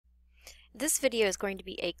This video is going to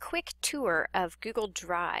be a quick tour of Google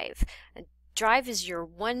Drive. Drive is your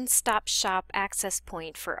one-stop shop access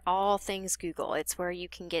point for all things Google. It's where you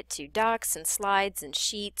can get to docs and slides and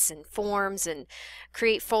sheets and forms and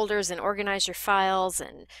create folders and organize your files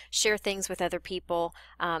and share things with other people.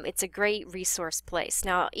 It's a great resource place.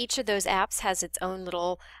 Now, each of those apps has its own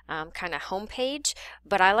little kind of home page,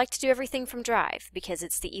 but I like to do everything from Drive because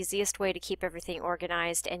it's the easiest way to keep everything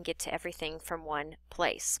organized and get to everything from one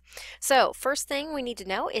place. So, first thing we need to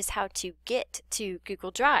know is how to get to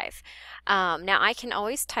Google Drive. Now I can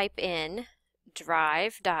always type in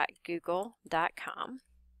drive.google.com,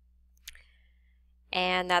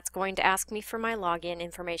 and that's going to ask me for my login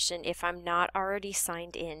information if I'm not already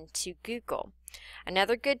signed in to Google.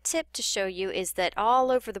 Another good tip to show you is that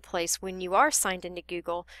all over the place when you are signed into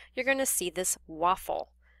Google, you're going to see this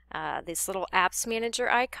waffle, this little apps manager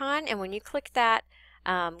icon, and when you click that,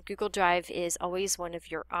 Google Drive is always one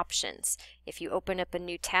of your options. If you open up a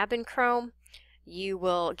new tab in Chrome, you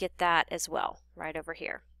will get that as well right over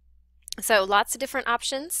here. So lots of different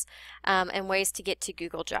options and ways to get to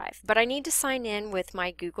Google Drive. But I need to sign in with my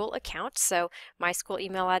Google account. So my school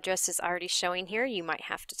email address is already showing here. You might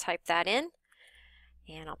have to type that in.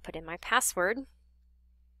 And I'll put in my password.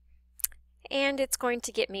 And it's going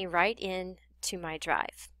to get me right in to my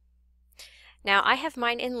Drive. Now I have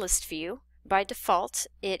mine in list view. By default,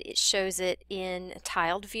 it shows it in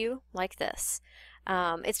tiled view like this.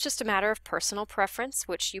 It's just a matter of personal preference,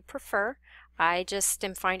 which you prefer. I just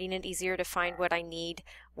am finding it easier to find what I need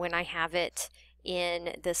when I have it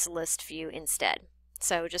in this list view instead.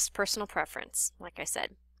 So just personal preference, like I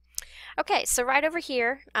said. Okay, so right over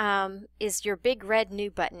here is your big red new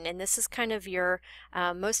button, and this is kind of your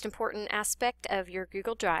most important aspect of your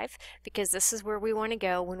Google Drive because this is where we want to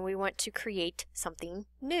go when we want to create something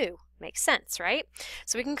new. Makes sense, right?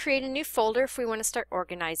 So we can create a new folder if we want to start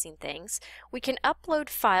organizing things. We can upload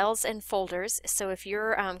files and folders, so if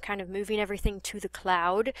you're kind of moving everything to the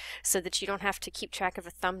cloud so that you don't have to keep track of a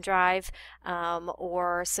thumb drive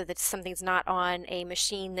or so that something's not on a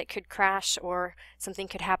machine that could crash or something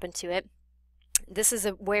could happen to it. This is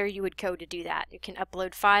where you would go to do that. You can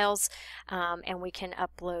upload files and we can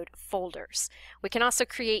upload folders. We can also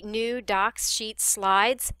create new docs, sheets,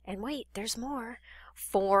 slides, and wait, there's more.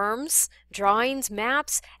 Forms, drawings,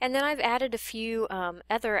 maps, and then I've added a few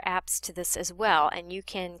other apps to this as well, and you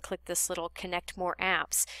can click this little connect more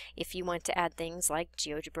apps if you want to add things like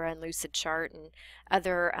GeoGebra and Lucidchart and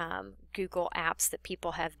other Google apps that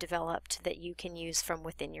people have developed that you can use from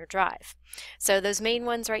within your Drive. So those main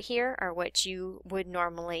ones right here are what you would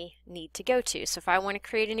normally need to go to. So if I want to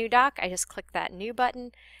create a new doc, I just click that new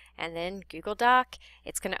button and then Google Doc.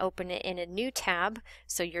 It's going to open it in a new tab,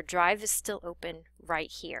 so your Drive is still open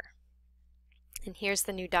right here. And here's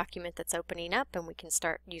the new document that's opening up, and we can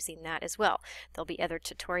start using that as well. There'll be other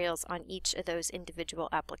tutorials on each of those individual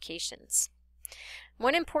applications.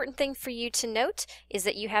 One important thing for you to note is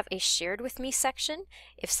that you have a shared with me section.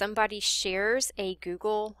 If somebody shares a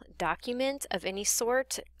Google document of any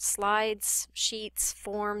sort, slides, sheets,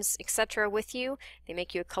 forms, etc. with you, they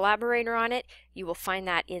make you a collaborator on it, you will find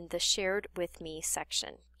that in the shared with me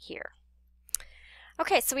section here.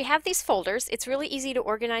 Okay, so we have these folders. It's really easy to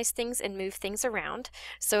organize things and move things around.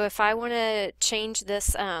 So if I want to change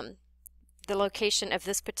this, the location of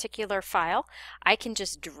this particular file, I can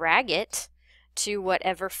just drag it to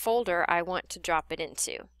whatever folder I want to drop it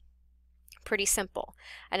into. Pretty simple.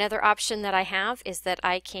 Another option that I have is that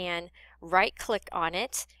I can right click on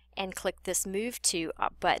it and click this move to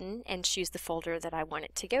button and choose the folder that I want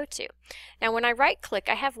it to go to. Now when I right click,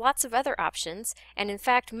 I have lots of other options, and in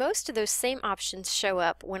fact most of those same options show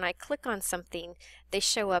up when I click on something. They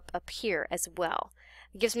show up here as well.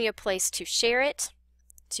 It gives me a place to share it,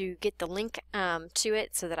 to get the link to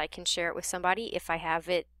it so that I can share it with somebody if I have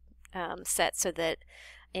it set so that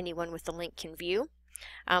anyone with the link can view.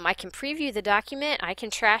 I can preview the document, I can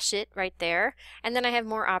trash it right there, and then I have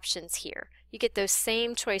more options here. You get those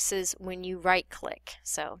same choices when you right click,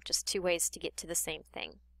 so just two ways to get to the same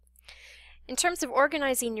thing. In terms of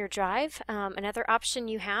organizing your Drive, another option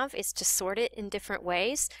you have is to sort it in different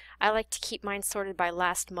ways. I like to keep mine sorted by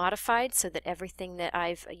last modified so that everything that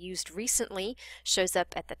I've used recently shows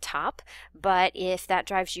up at the top. But if that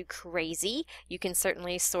drives you crazy, you can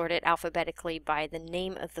certainly sort it alphabetically by the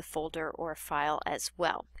name of the folder or file as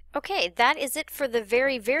well. Okay, that is it for the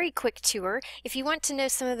very, very quick tour. If you want to know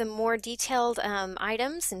some of the more detailed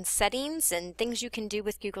items and settings and things you can do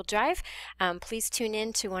with Google Drive, please tune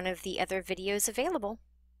in to one of the other videos available.